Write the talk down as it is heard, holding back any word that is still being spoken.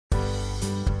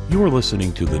You're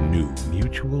listening to the new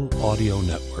Mutual Audio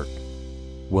Network.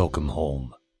 Welcome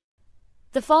home.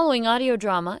 The following audio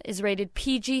drama is rated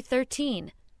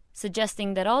PG-13,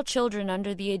 suggesting that all children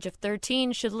under the age of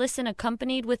 13 should listen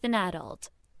accompanied with an adult.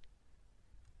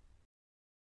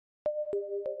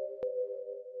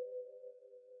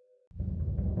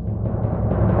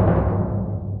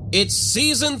 It's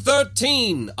Season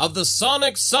 13 of the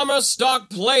Sonic Summerstock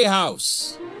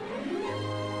Playhouse.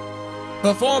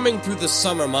 Performing through the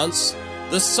summer months,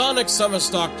 the Sonic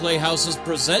Summerstock Playhouse is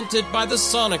presented by the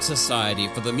Sonic Society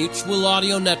for the Mutual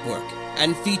Audio Network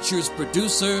and features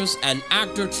producers and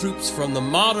actor troupes from the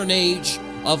modern age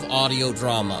of audio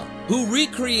drama who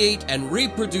recreate and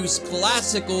reproduce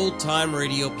classic old-time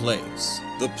radio plays.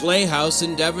 The Playhouse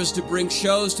endeavors to bring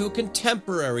shows to a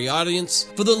contemporary audience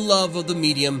for the love of the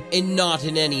medium and not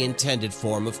in any intended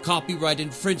form of copyright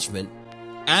infringement.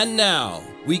 And now,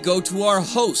 we go to our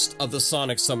host of the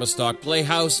Sonic Summerstock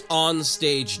Playhouse on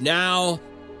stage now,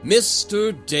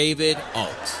 Mr. David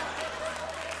Alt.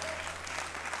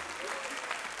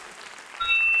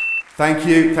 Thank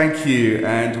you,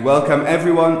 and welcome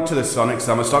everyone to the Sonic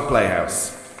Summerstock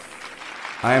Playhouse.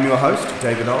 I am your host,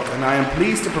 David Alt, and I am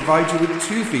pleased to provide you with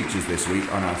two features this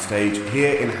week on our stage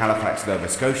here in Halifax, Nova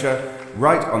Scotia,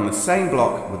 right on the same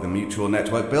block with the Mutual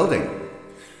Network building.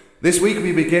 This week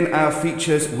we begin our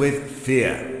features with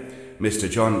Fear. Mr.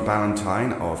 John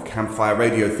Ballantyne of Campfire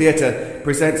Radio Theatre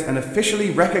presents an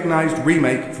officially recognised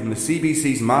remake from the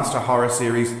CBC's master horror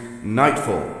series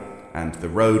Nightfall and The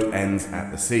Road Ends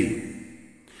at the Sea.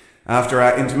 After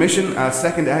our intermission, our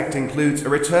second act includes a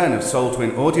return of Soul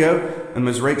Twin Audio and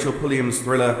Ms. Rachel Pulliam's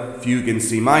thriller Fugue in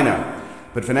C Minor.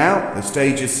 But for now, the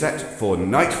stage is set for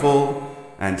Nightfall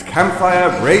and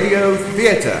Campfire Radio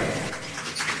Theatre.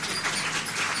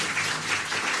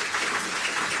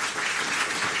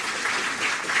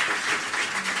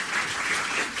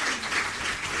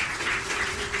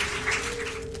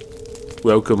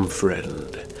 Welcome,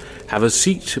 friend. Have a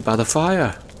seat by the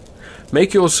fire.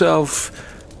 Make yourself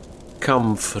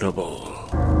comfortable.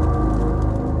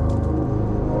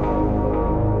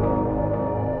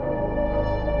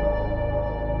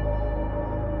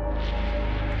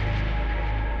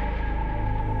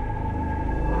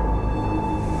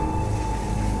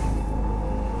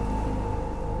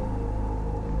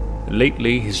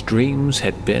 Lately, his dreams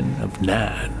had been of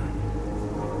Nan.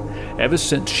 Ever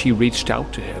since she reached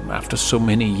out to him after so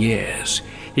many years,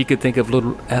 he could think of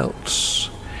little else.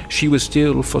 She was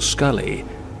still for Scully,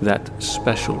 that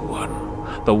special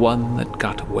one, the one that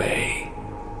got away.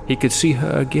 He could see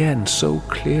her again so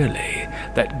clearly,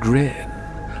 that grin,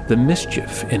 the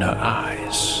mischief in her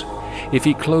eyes. If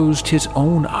he closed his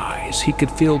own eyes, he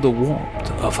could feel the warmth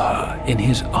of her in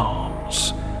his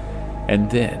arms.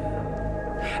 And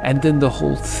then the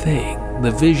whole thing, the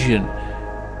vision,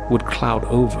 would cloud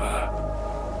over.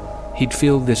 He'd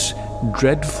feel this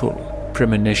dreadful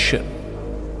premonition.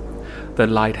 The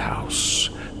lighthouse,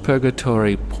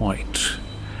 Purgatory Point,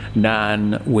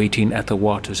 Nan waiting at the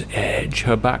water's edge,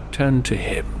 her back turned to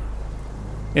him.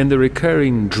 In the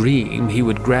recurring dream, he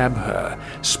would grab her,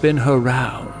 spin her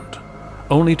round,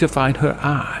 only to find her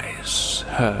eyes,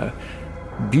 her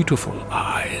beautiful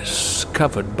eyes,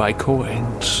 covered by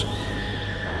coins.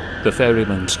 The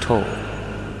ferryman's toll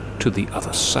to the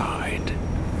other side.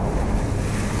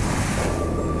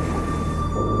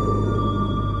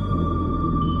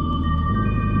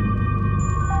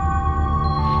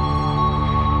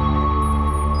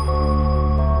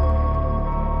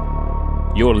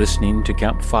 You're listening to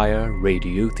Campfire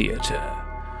Radio Theatre.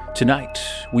 Tonight,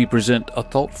 we present a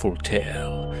thoughtful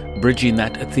tale, bridging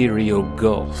that ethereal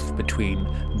gulf between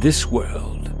this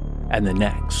world and the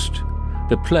next.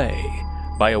 The play,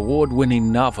 by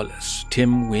award-winning novelist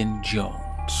Tim Wynne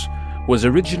Jones, was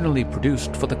originally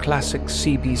produced for the classic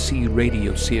CBC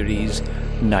radio series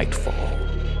Nightfall.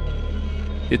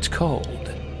 It's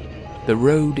called The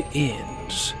Road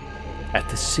Ends at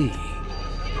the Sea.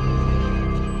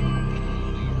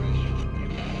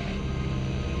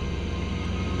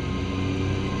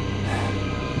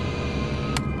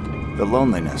 The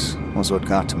loneliness was what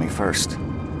got to me first.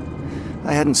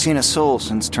 I hadn't seen a soul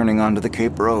since turning onto the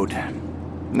Cape Road.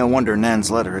 No wonder Nan's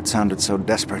letter had sounded so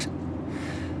desperate.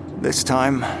 This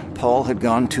time, Paul had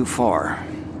gone too far.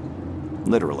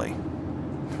 Literally.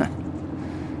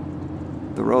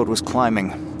 The road was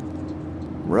climbing.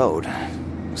 Road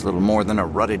was little more than a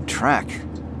rutted track.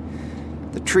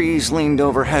 The trees leaned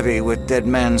over heavy with dead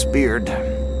man's beard.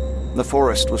 The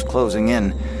forest was closing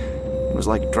in. It was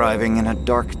like driving in a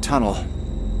dark tunnel.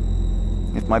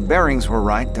 If my bearings were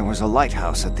right, there was a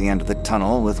lighthouse at the end of the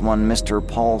tunnel with one Mr.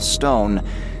 Paul Stone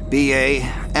BA,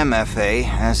 MFA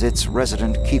as its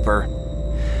resident keeper.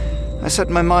 I set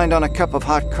my mind on a cup of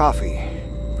hot coffee,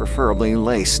 preferably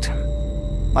laced.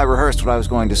 I rehearsed what I was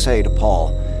going to say to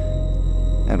Paul,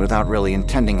 and without really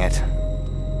intending it,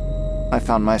 I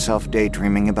found myself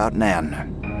daydreaming about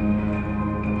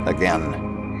Nan. Again.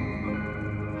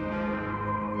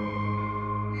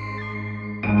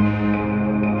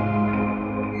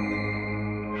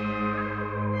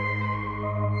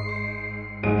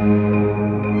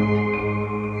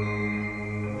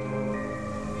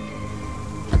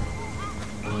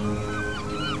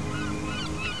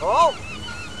 Paul?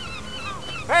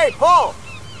 Hey, Paul!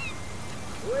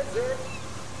 Who is it?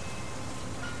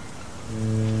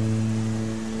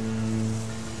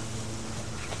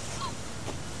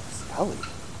 Scully?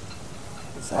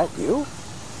 Is that you?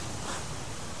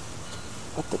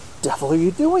 What the devil are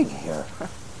you doing here?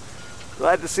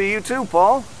 Glad to see you too,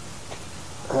 Paul.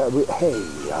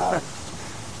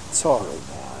 Sorry,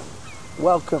 man.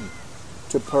 Welcome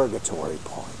to Purgatory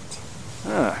Point.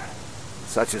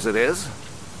 Such as it is.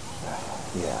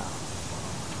 Yeah.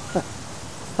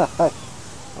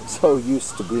 I'm so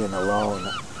used to being alone,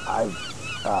 I've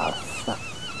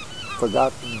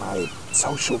forgotten my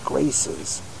social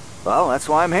graces. Well, that's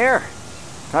why I'm here.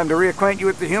 Time to reacquaint you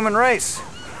with the human race.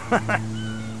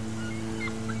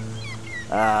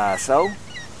 So?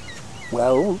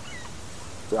 Well,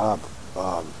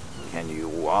 Can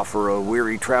you offer a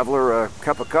weary traveler a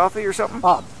cup of coffee or something?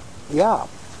 yeah,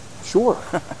 sure.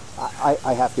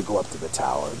 I have to go up to the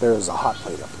tower. There's a hot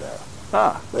plate up there.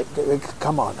 But,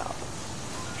 come on up.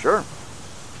 Sure.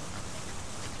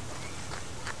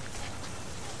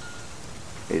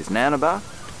 Is Nan about?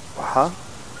 Huh?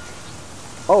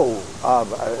 Oh,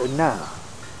 nah.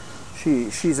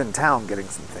 She's in town getting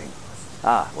some things.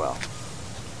 Well.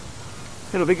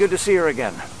 It'll be good to see her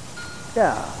again.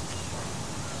 Yeah,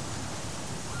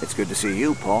 It's good to see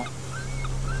you, Paul.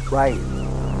 right.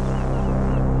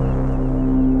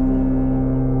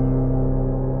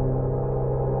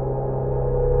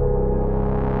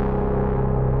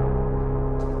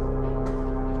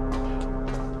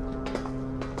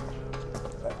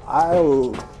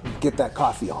 I'll get that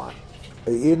coffee on.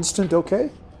 Instant, okay?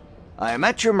 I am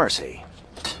at your mercy.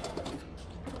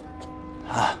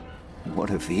 What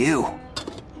a view.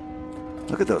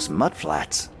 Look at those mud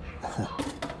flats.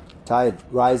 Tide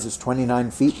rises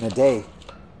 29 feet in a day.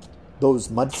 Those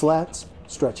mud flats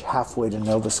stretch halfway to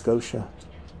Nova Scotia.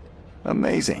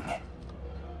 Amazing.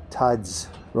 Tide's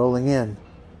rolling in.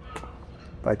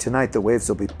 By tonight, the waves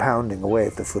will be pounding away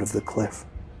at the foot of the cliff.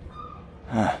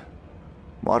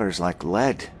 Water's like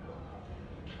lead.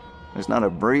 There's not a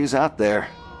breeze out there.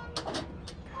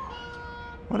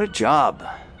 What a job.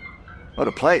 What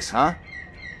a place, huh?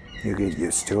 You get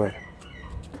used to it.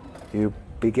 You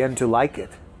begin to like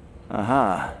it.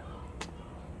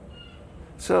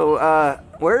 So,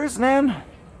 where is Nan?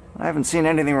 I haven't seen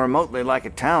anything remotely like a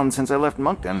town since I left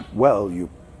Moncton. Well, you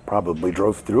probably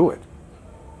drove through it.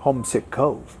 Homesick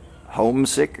Cove.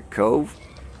 Homesick Cove?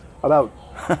 About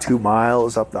 2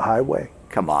 miles up the highway.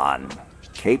 Come on.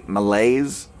 Cape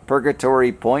Malaise,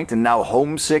 Purgatory Point, and now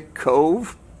Homesick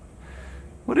Cove?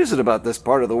 What is it about this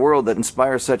part of the world that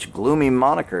inspires such gloomy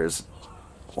monikers?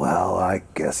 Well, I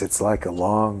guess it's like a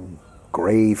long,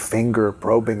 gray finger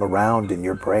probing around in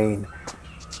your brain.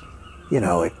 You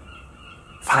know, it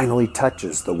finally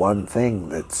touches the one thing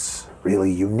that's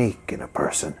really unique in a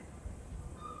person.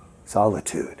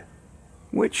 Solitude.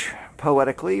 Which,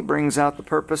 poetically, brings out the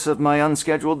purpose of my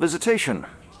unscheduled visitation.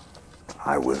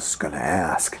 I was gonna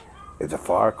ask. It's a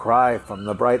far cry from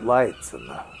the bright lights and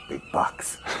the big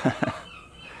bucks.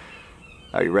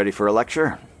 Are you ready for a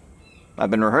lecture?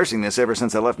 I've been rehearsing this ever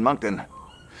since I left Moncton.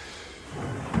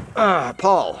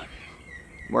 Paul,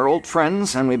 we're old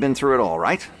friends and we've been through it all,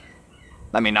 right?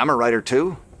 I mean, I'm a writer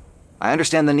too. I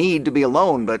understand the need to be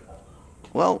alone, but,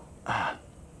 well,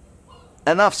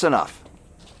 enough's enough.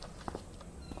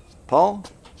 Paul,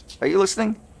 are you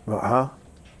listening? Yeah,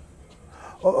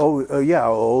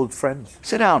 old friends.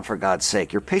 Sit down, for God's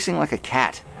sake. You're pacing like a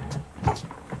cat.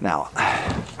 Now,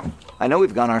 I know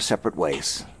we've gone our separate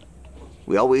ways.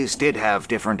 We always did have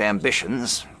different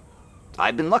ambitions.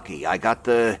 I've been lucky. I got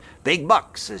the big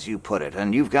bucks, as you put it,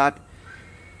 and you've got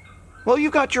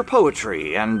your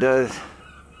poetry and,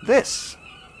 this.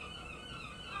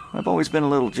 I've always been a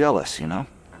little jealous, you know?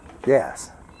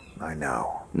 Yes, I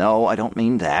know. No, I don't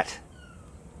mean that.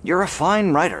 You're a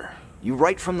fine writer. You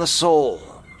write from the soul.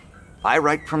 I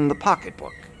write from the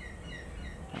pocketbook.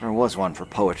 Never was one for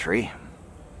poetry.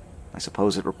 I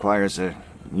suppose it requires a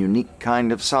unique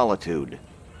kind of solitude.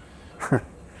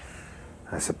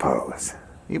 I suppose.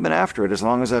 You've been after it as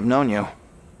long as I've known you.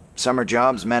 Summer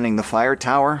jobs manning the fire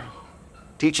tower.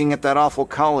 Teaching at that awful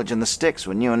college in the sticks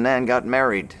when you and Nan got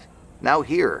married. Now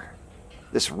here.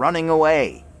 This running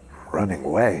away. Running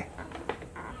away?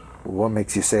 What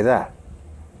makes you say that?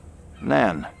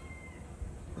 Nan.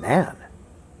 Nan?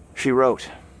 She wrote.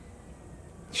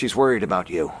 She's worried about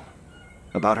you.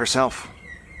 About herself.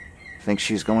 Thinks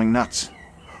she's going nuts.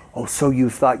 Oh, so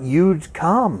you thought you'd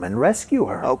come and rescue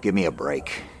her? Oh, give me a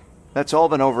break. That's all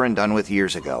been over and done with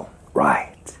years ago.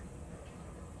 Right.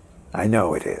 I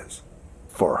know it is.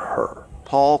 For her.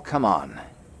 Paul, come on.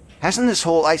 Hasn't this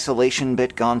whole isolation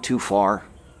bit gone too far?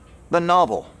 The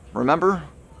novel, remember?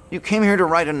 You came here to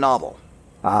write a novel.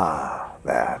 Ah,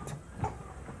 that.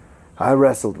 I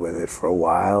wrestled with it for a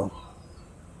while.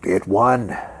 It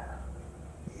won.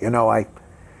 You know, I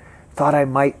thought I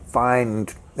might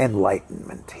find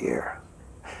enlightenment here.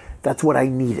 That's what I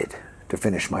needed to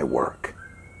finish my work.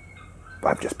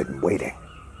 I've just been waiting.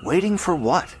 Waiting for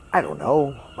what? I don't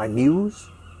know. My muse?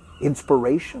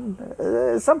 Inspiration?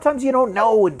 Sometimes you don't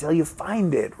know until you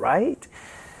find it, right?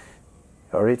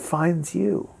 Or it finds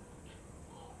you.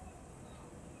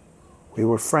 We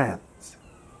were friends,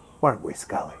 weren't we,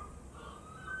 Scully?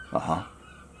 Uh-huh.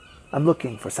 I'm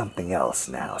looking for something else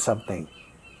now, something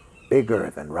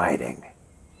bigger than writing.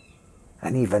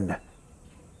 An even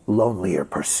lonelier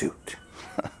pursuit.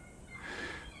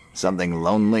 Something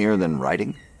lonelier than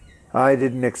writing? I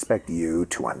didn't expect you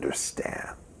to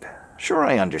understand. Sure,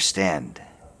 I understand.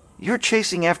 You're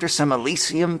chasing after some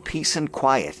Elysium peace and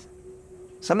quiet.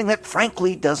 Something that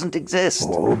frankly doesn't exist.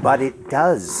 Oh, but it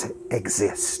does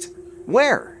exist.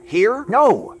 Where? Here?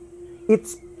 No!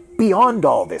 It's beyond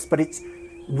all this, but it's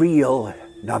real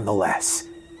nonetheless.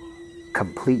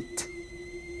 Complete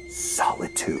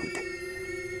solitude.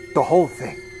 The whole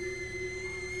thing.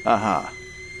 Uh-huh.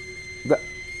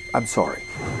 I'm sorry.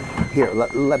 Here,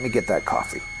 let me get that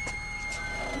coffee.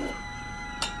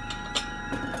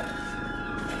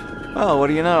 Well, what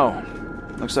do you know?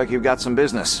 Looks like you've got some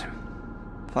business.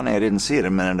 Funny I didn't see it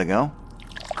a minute ago.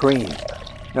 Cream.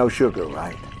 No sugar,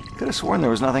 right? Could have sworn there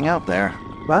was nothing out there.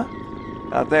 What?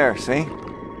 Out there, see?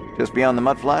 Just beyond the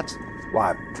mudflats? Well,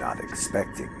 I'm not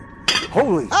expecting...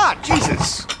 Holy... Ah,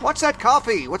 Jesus! What's that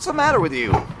coffee? What's the matter with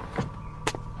you?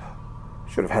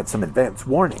 Should have had some advance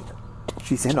warning.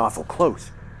 She's in awful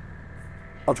close.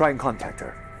 I'll try and contact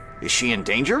her. Is she in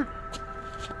danger?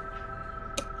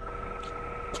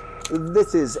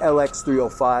 This is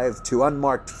LX-305 to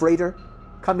unmarked freighter.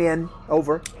 Come in.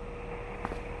 Over.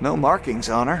 No markings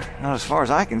on her, not as far as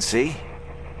I can see.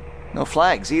 No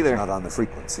flags either. Not on the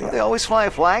frequency. Don't they always fly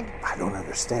a flag? I don't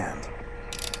understand.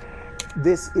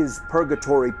 This is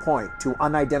Purgatory Point to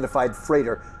unidentified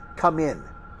freighter. Come in.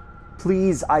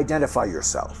 Please identify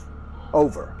yourself.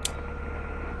 Over.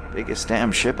 Biggest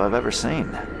damn ship I've ever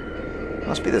seen.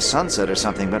 Must be the sunset or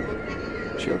something, but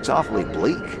she looks awfully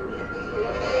bleak.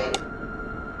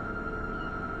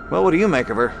 Well, what do you make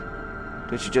of her?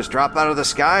 Did she just drop out of the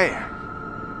sky?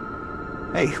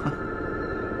 Hey,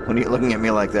 what are you looking at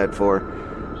me like that for?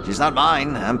 She's not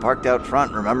mine. I'm parked out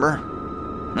front, remember?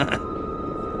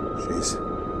 She's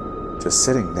just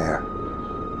sitting there,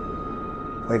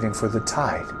 waiting for the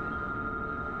tide.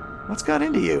 What's got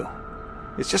into you?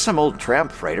 It's just some old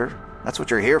tramp freighter. That's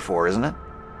what you're here for, isn't it?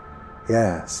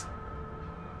 Yes,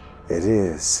 it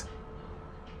is.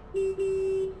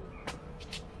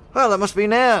 Well, that must be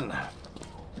Nan.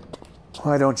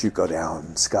 Why don't you go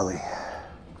down, Scully?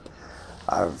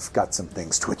 I've got some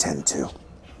things to attend to.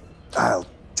 I'll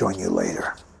join you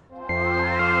later.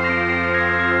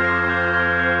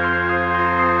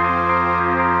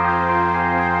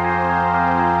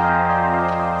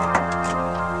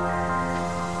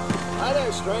 Hi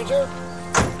there, stranger.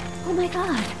 Oh my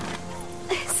god.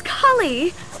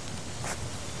 Scully!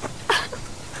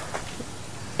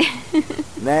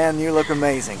 Nan, you look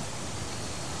amazing.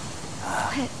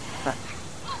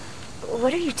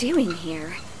 What are you doing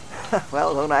here?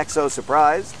 Well, don't act so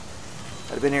surprised.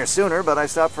 I'd have been here sooner, but I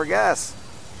stopped for gas.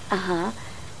 Uh-huh.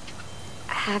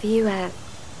 Have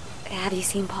you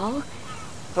seen Paul?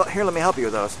 Well, here, let me help you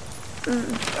with those.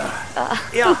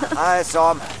 Yeah, I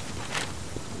saw him.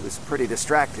 He was pretty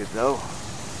distracted, though.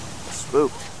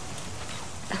 Spooked.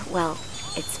 Well,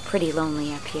 it's pretty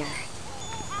lonely up here.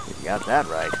 You got that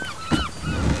right.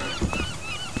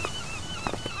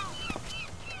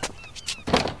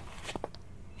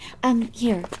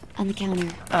 Here, on the counter.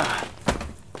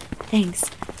 Thanks.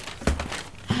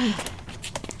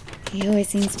 He always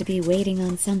seems to be waiting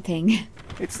on something.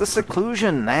 It's the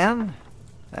seclusion, Nan.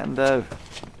 And,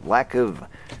 lack of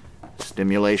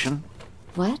stimulation.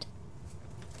 What?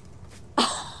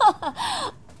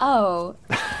 Oh.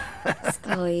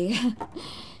 Scully.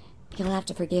 You'll have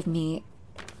to forgive me.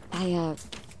 I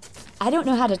don't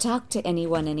know how to talk to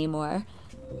anyone anymore.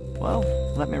 Well,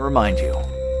 let me remind you.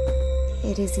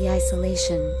 It is the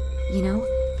isolation, you know?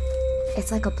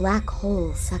 It's like a black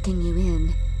hole sucking you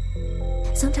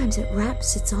in. Sometimes it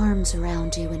wraps its arms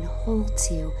around you and holds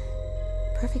you,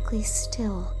 perfectly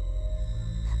still.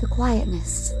 The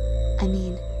quietness, I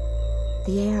mean,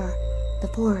 the air, the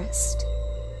forest,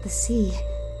 the sea.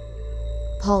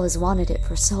 Paul has wanted it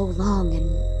for so long,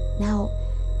 and now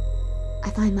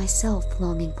I find myself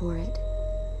longing for it.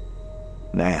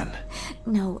 Nan.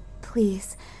 No,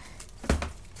 please.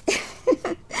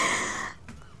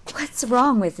 What's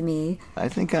wrong with me? I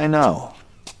think I know.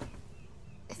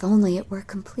 If only it were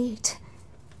complete.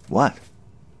 What?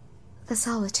 The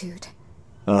solitude.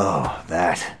 Oh,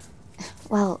 that.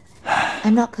 Well,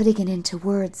 I'm not putting it into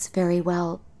words very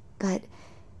well, but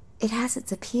it has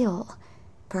its appeal.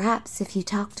 Perhaps if you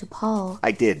talk to Paul...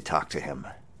 I did talk to him.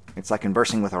 It's like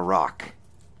conversing with a rock.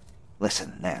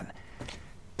 Listen, Nan.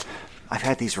 I've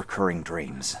had these recurring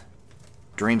dreams.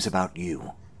 Dreams about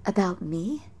you. About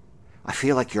me? I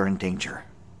feel like you're in danger.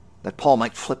 That Paul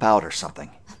might flip out or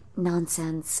something.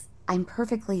 Nonsense. I'm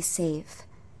perfectly safe.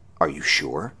 Are you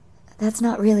sure? That's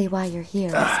not really why you're here,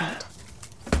 is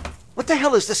it? What the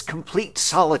hell is this complete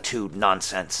solitude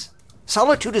nonsense?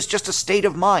 Solitude is just a state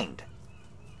of mind.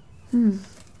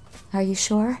 Are you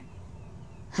sure?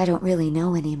 I don't really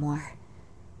know anymore.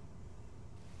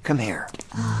 Come here.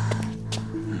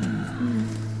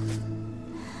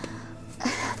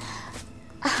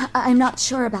 I'm not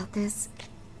sure about this.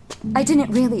 I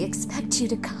didn't really expect you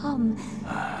to come.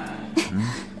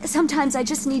 Sometimes I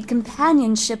just need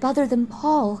companionship other than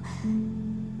Paul.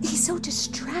 He's so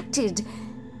distracted,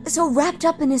 so wrapped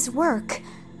up in his work.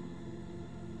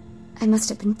 I must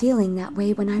have been feeling that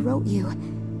way when I wrote you.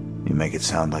 You make it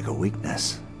sound like a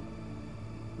weakness.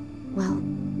 Well,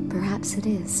 perhaps it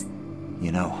is.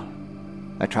 You know,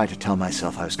 I tried to tell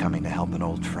myself I was coming to help an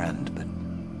old friend, but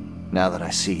now that I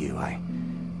see you,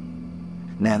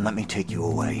 Nan, let me take you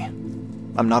away.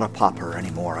 I'm not a pauper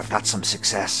anymore. I've got some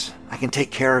success. I can take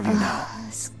care of you now.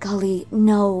 Scully,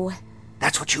 no.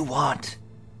 That's what you want.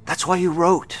 That's why you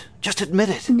wrote. Just admit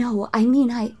it. No, I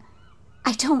mean, I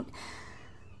don't...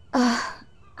 I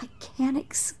can't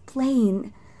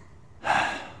explain.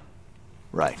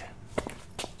 Right.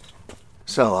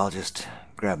 So I'll just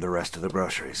grab the rest of the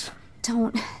groceries.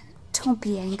 Don't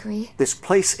be angry. This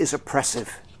place is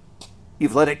oppressive.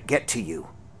 You've let it get to you.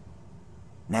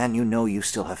 Nan, you know you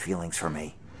still have feelings for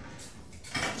me.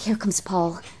 Here comes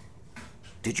Paul.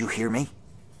 Did you hear me?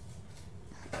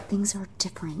 Things are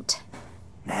different.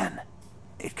 Nan,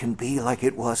 it can be like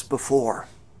it was before.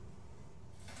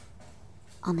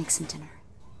 I'll make some dinner.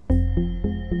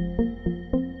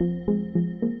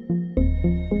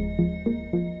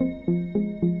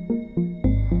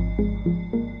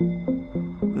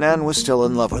 Nan was still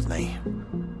in love with me.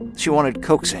 She wanted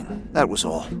coaxing, that was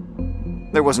all.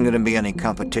 There wasn't going to be any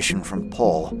competition from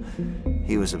Paul.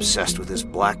 He was obsessed with his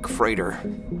black freighter.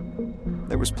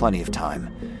 There was plenty of time.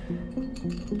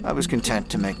 I was content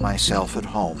to make myself at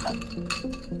home.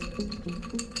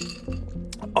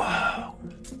 Oh,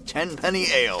 10-penny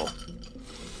ale.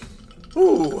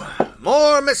 Ooh,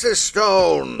 more Mrs.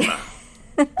 Stone.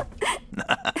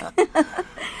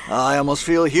 I almost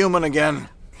feel human again.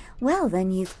 Well,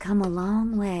 then you've come a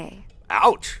long way.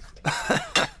 Ouch.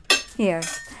 Here,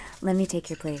 let me take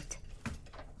your plate.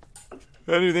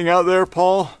 Anything out there,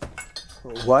 Paul?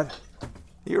 What?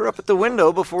 You were up at the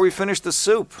window before we finished the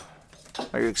soup.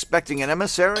 Are you expecting an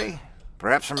emissary?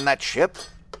 Perhaps from that ship?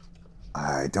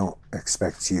 I don't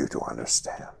expect you to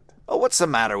understand. Oh, what's the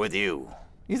matter with you?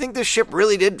 You think this ship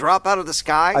really did drop out of the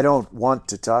sky? I don't want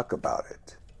to talk about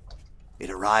it. It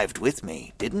arrived with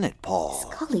me, didn't it,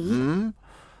 Paul? Scully?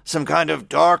 Some kind of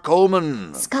dark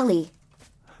omen. Scully.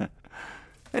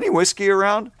 Any whiskey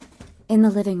around? In the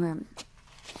living room.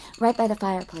 Right by the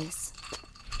fireplace.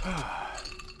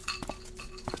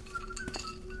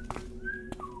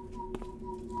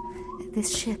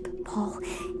 This ship, Paul,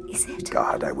 is it?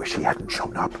 God, I wish he hadn't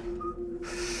shown up.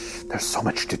 There's so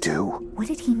much to do. What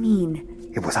did he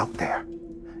mean? It was out there.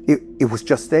 It was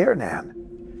just there,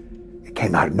 Nan. It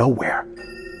came out of nowhere.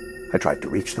 I tried to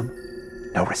reach them.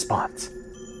 No response.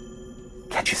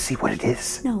 Can't you see what it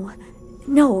is?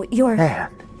 No, you're... Nan.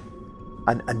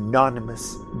 An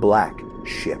anonymous black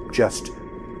ship just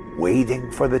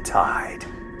waiting for the tide.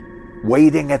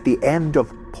 Waiting at the end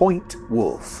of Point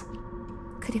Wolf.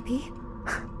 Could it be?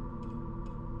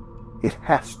 It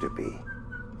has to be.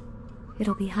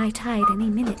 It'll be high tide any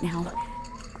minute now.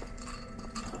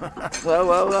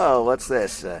 Well, what's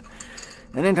this? An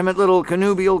intimate little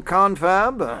connubial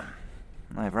confab?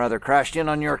 I've rather crashed in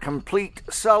on your complete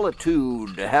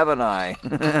solitude, haven't I?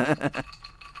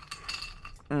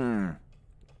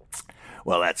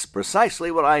 Well, that's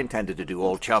precisely what I intended to do,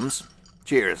 old chums.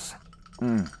 Cheers.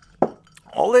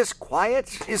 All this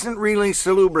quiet isn't really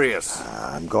salubrious.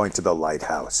 I'm going to the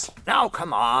lighthouse. Now,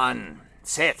 come on.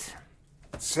 Sit.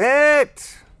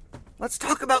 Sit. Let's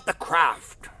talk about the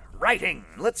craft. Writing.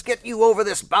 Let's get you over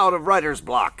this bout of writer's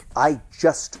block. I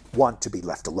just want to be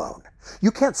left alone.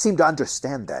 You can't seem to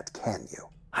understand that, can you?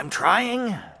 I'm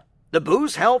trying. The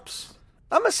booze helps.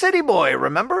 I'm a city boy,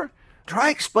 remember? Try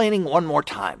explaining one more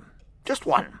time. Just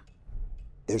one.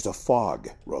 There's a fog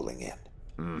rolling in.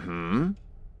 Mm-hmm.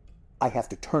 I have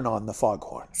to turn on the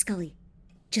foghorn. Scully,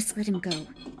 just let him go.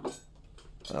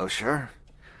 Oh, sure.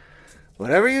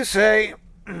 Whatever you say.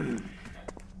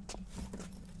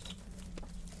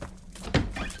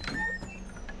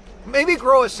 Maybe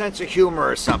grow a sense of humor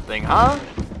or something, huh?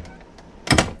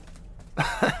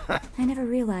 I never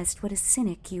realized what a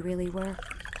cynic you really were.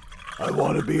 I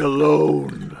want to be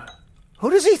alone. Who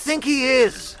does he think he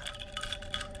is?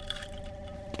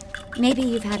 Maybe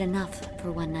you've had enough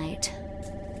for one night.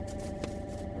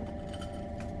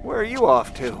 Where are you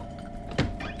off to?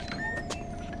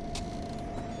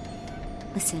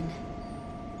 Listen,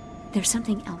 there's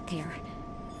something out there.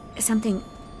 Something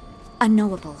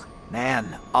unknowable.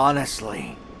 Nan,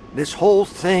 honestly, this whole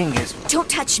thing is... Don't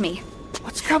touch me!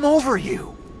 What's come over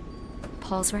you?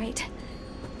 Paul's right.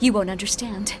 You won't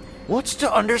understand. What's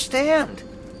to understand?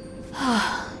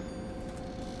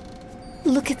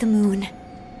 Look at the moon.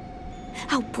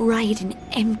 How bright and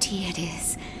empty it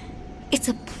is. It's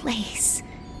a place.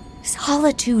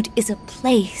 Solitude is a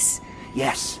place.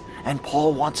 Yes, and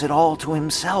Paul wants it all to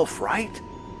himself, right?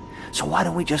 So why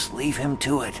don't we just leave him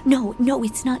to it? No,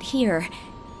 it's not here.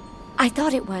 I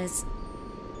thought it was.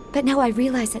 But now I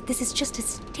realize that this is just a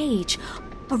stage.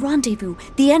 A rendezvous.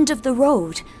 The end of the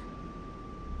road.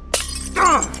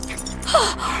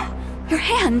 Your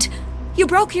hand! You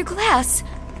broke your glass!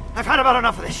 I've had about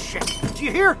enough of this shit. Do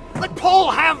you hear? Let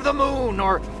Paul have the moon,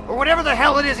 or whatever the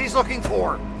hell it is he's looking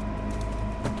for.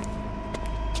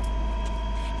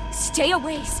 Stay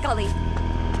away, Scully.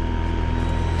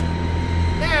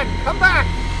 Nan, come back!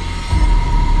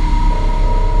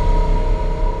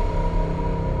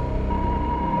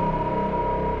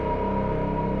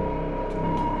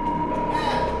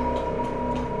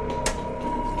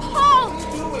 Paul! What are you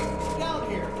doing? Get down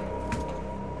here.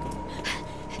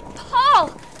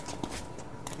 Paul!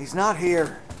 He's not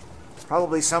here.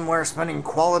 Probably somewhere spending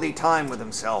quality time with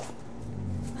himself.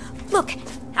 Look!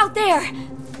 Out there!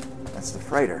 That's the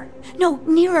freighter. No,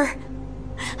 nearer.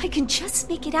 I can just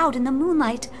make it out in the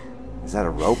moonlight. Is that a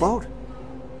rowboat?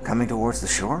 Coming towards the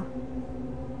shore?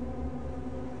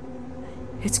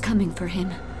 It's coming for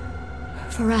him.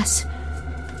 For us.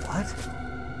 What?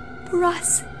 For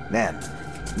us. Nan,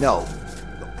 no.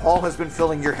 Paul has been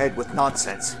filling your head with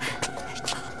nonsense.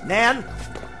 Nan?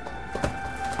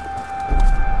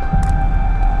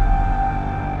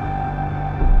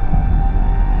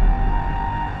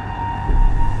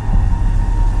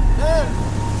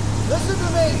 Listen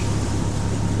to me!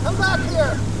 Come back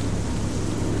here!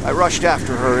 I rushed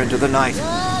after her into the night.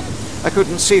 Dad! I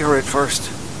couldn't see her at first,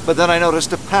 but then I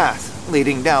noticed a path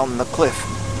leading down the cliff.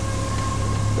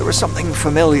 There was something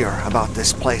familiar about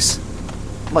this place,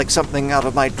 like something out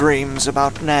of my dreams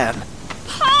about Nan.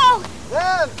 Paul!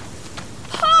 Nan!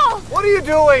 Paul! What are you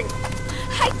doing?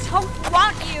 I don't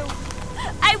want you.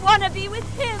 I want to be with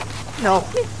him. No.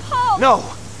 With Paul. No.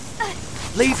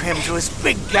 Leave him to his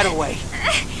big getaway.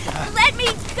 Let me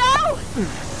go!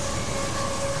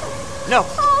 No.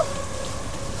 Paul!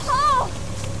 Paul!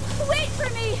 Wait for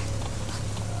me!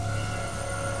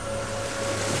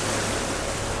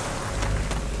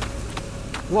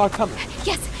 More coming.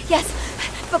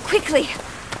 Yes, but quickly.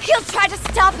 He'll try to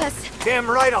stop us. Damn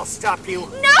right I'll stop you.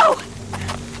 No!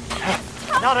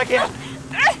 Not again.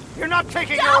 You're not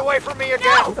taking her away from me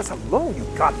again. Leave us alone, you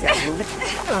goddamn lunatic.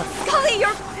 Scully,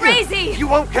 you're crazy! You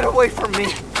won't get away from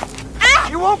me.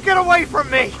 You won't get away from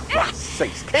me. For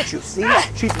sakes, can't you see?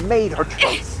 She's made her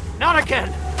choice. Not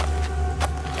again.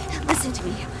 Listen to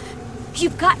me.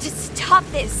 You've got to stop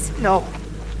this. No.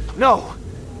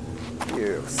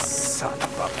 You son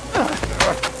of a...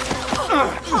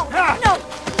 Oh, no!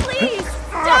 Please,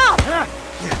 stop!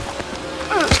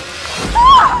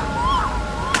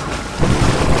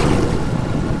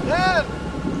 Nan!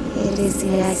 It is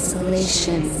the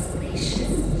isolation.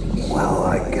 Well,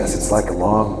 I guess it's like a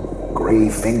long, gray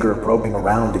finger probing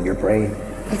around in your brain.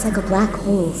 It's like a black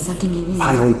hole sucking you in.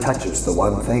 Finally touches the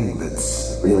one thing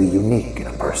that's really unique in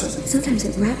a person. Sometimes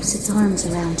it wraps its arms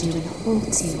around you and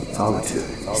holds you. Solitude.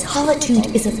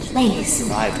 Solitude is a place.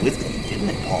 Arrived with me, didn't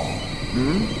it, Paul?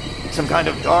 Some kind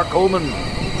of dark omen.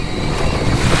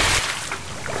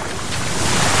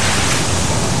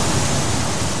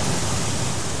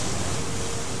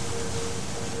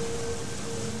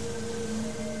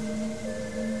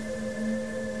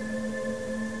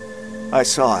 I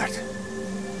saw it.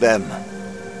 Them.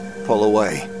 Pull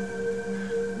away.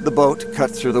 The boat cut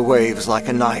through the waves like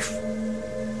a knife.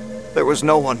 There was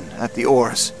no one at the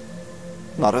oars.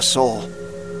 Not a soul.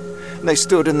 They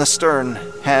stood in the stern,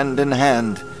 hand in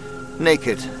hand,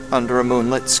 naked under a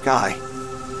moonlit sky.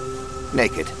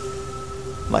 Naked.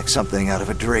 Like something out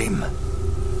of a dream.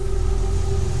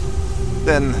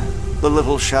 Then the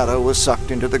little shadow was sucked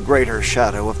into the greater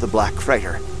shadow of the black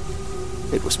freighter.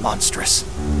 It was monstrous.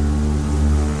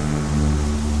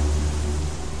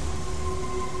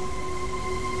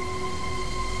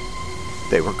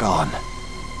 They were gone.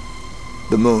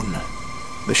 The moon,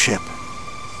 the ship,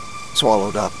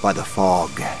 swallowed up by the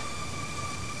fog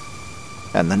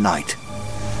and the night.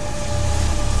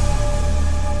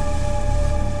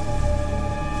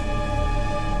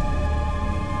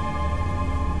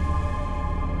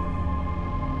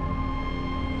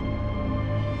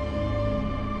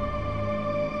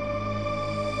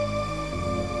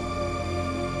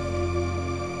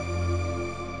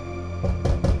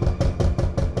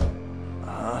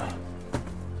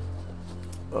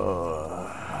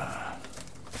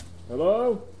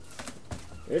 Hello?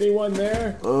 Anyone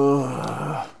there?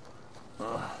 Hello?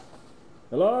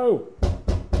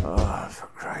 For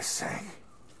Christ's sake.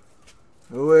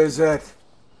 Who is it?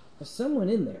 There's someone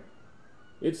in there.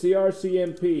 It's the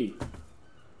RCMP.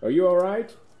 Are you all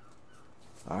right?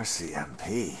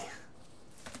 RCMP?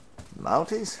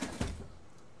 Mounties?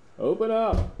 Open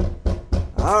up.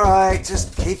 All right,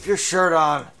 just keep your shirt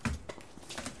on.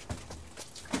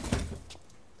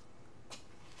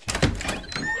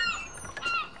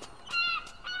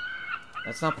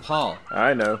 That's not Paul.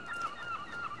 I know.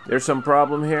 There's some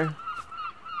problem here?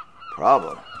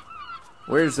 Problem?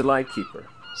 Where's the lightkeeper?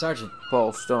 Sergeant,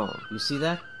 Paul Stone. you see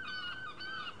that?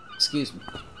 Excuse me.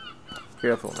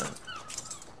 Careful now.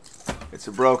 It's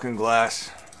a broken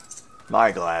glass.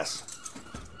 My glass.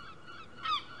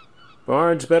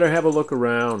 Barnes, better have a look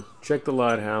around. Check the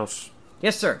lighthouse.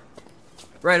 Yes, sir.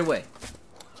 Right away.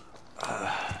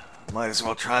 Might as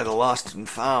well try the lost and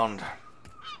found.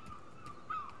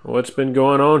 What's been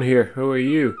going on here? Who are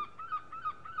you?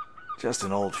 Just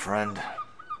an old friend.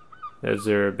 Has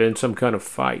there been some kind of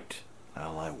fight?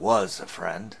 Well, I was a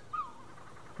friend.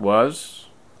 Was?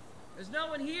 There's no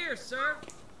one here, sir.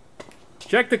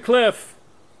 Check the cliff.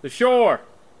 The shore.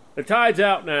 The tide's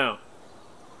out now.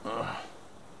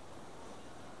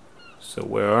 So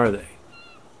where are they?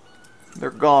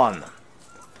 They're gone.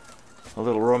 A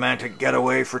little romantic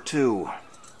getaway for two.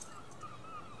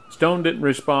 Stone didn't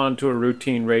respond to a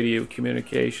routine radio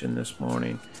communication this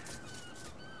morning.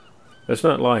 That's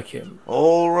not like him.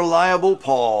 Old reliable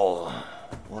Paul.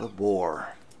 What a bore.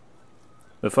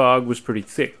 The fog was pretty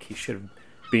thick. He should have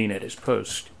been at his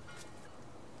post.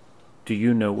 Do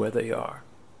you know where they are?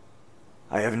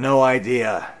 I have no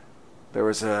idea. There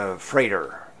was a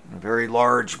freighter. A very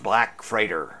large black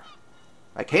freighter.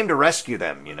 I came to rescue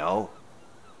them, you know.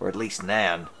 Or at least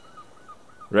Nan.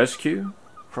 Rescue?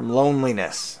 From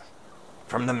loneliness.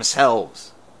 From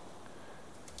themselves.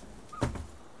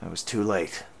 I was too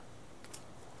late.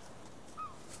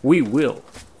 We will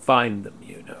find them,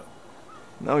 you know.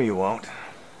 No, you won't.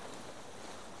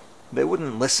 They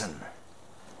wouldn't listen.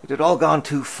 It had all gone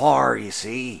too far, you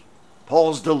see.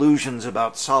 Paul's delusions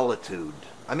about solitude.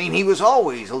 I mean, he was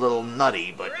always a little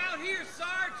nutty, but... We're out here,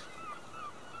 Sarge!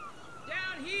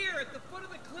 Down here at the foot of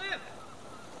the cliff!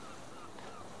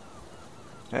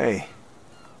 Hey,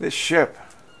 this ship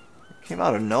came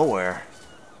out of nowhere.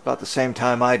 About the same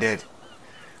time I did.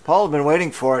 Paul had been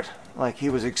waiting for it, like he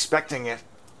was expecting it.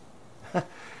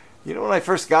 You know, when I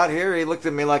first got here, he looked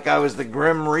at me like I was the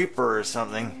Grim Reaper or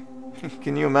something.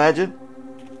 Can you imagine?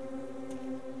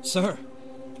 Sir.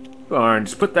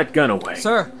 Barnes, put that gun away.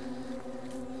 Sir.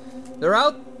 They're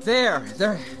out there.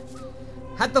 They're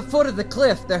at the foot of the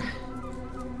cliff. They're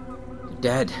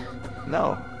dead.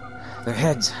 No. Their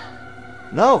heads.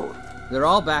 No. They're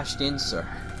all bashed in, sir.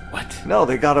 What? No,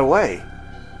 they got away.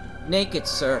 Naked,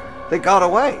 sir. They got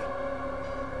away.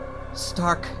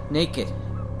 Stark naked.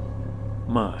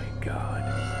 My God.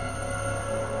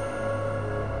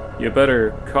 You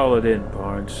better call it in,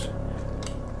 Barnes.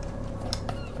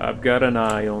 I've got an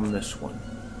eye on this one.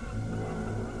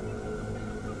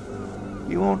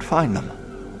 You won't find them.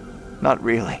 Not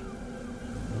really.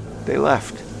 They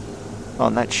left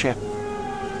on that ship.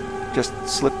 Just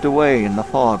slipped away in the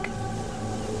fog.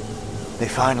 They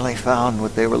finally found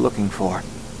what they were looking for.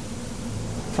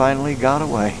 Finally got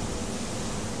away.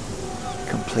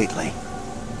 Completely.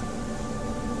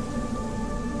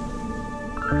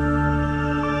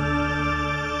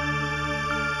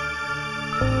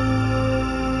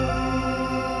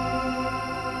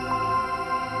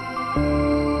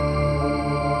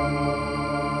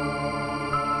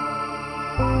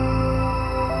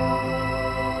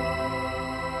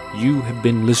 You have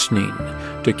been listening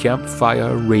to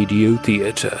Campfire Radio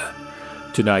Theater.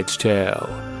 Tonight's tale,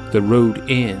 The Road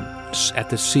Ends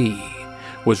at the Sea,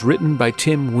 was written by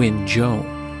Tim Wynne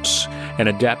Jones and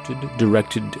adapted,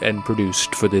 directed, and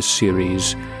produced for this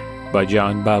series by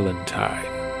John Ballantyne.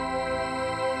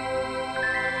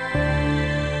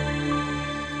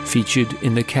 Featured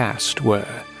in the cast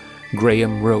were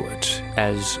Graham Rowett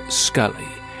as Scully,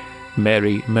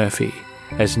 Mary Murphy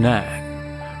as Nan,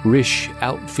 Rish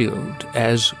Outfield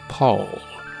as Paul,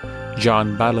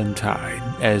 John Ballantyne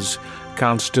as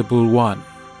Constable 1,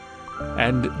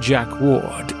 and Jack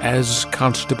Ward as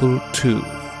Constable 2.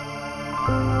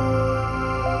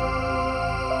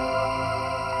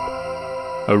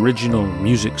 Original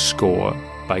music score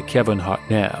by Kevin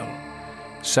Hartnell.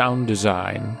 Sound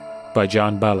design by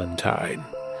John Ballantyne.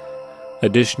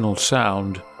 Additional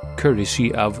sound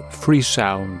courtesy of Free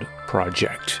Sound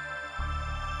Project.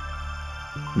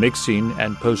 Mixing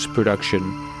and post-production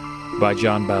by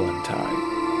John Ballantyne.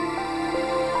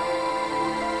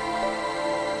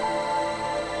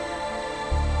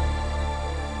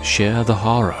 Share the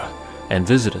horror and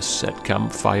visit us at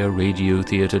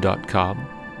campfireradiotheater.com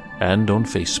and on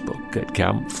Facebook at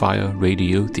Campfire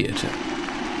Radio Theater.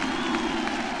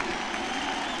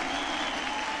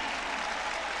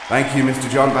 Thank you, Mr.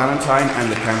 John Ballantyne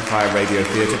and the Campfire Radio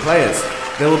Theatre players.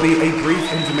 There will be a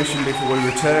brief intermission before we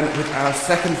return with our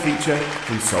second feature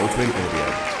from Soul Twin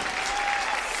Audio.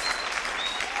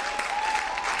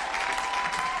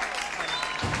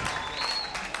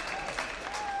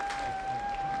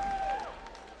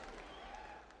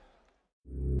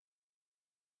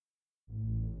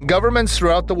 Governments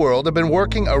throughout the world have been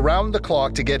working around the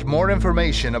clock to get more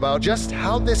information about just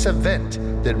how this event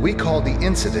that we call the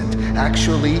incident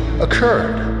actually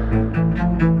occurred.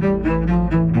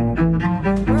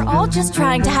 We're all just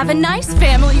trying to have a nice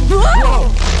family. Whoa!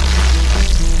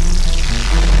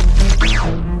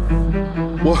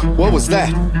 What was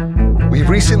that? We've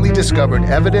recently discovered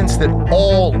evidence that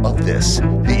all of this,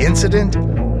 the incident,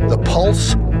 the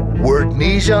pulse,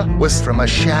 wordnesia, was from a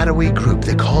shadowy group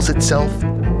that calls itself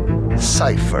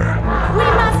Cypher. We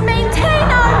must maintain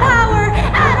our power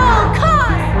at all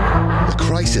costs! The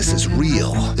crisis is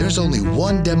real. There's only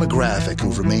one demographic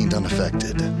who've remained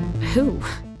unaffected. Who?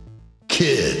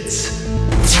 Kids.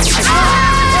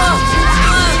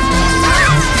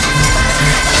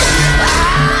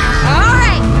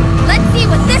 Alright, let's see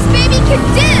what this baby can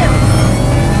do!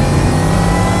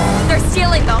 They're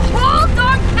stealing the whole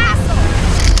darn castle!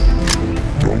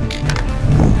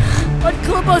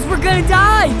 Unclip us, we're gonna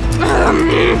die!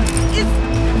 It's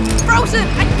frozen!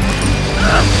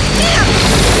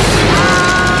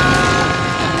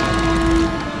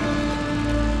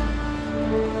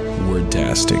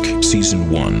 Wordtastic Season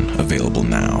 1 available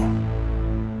now.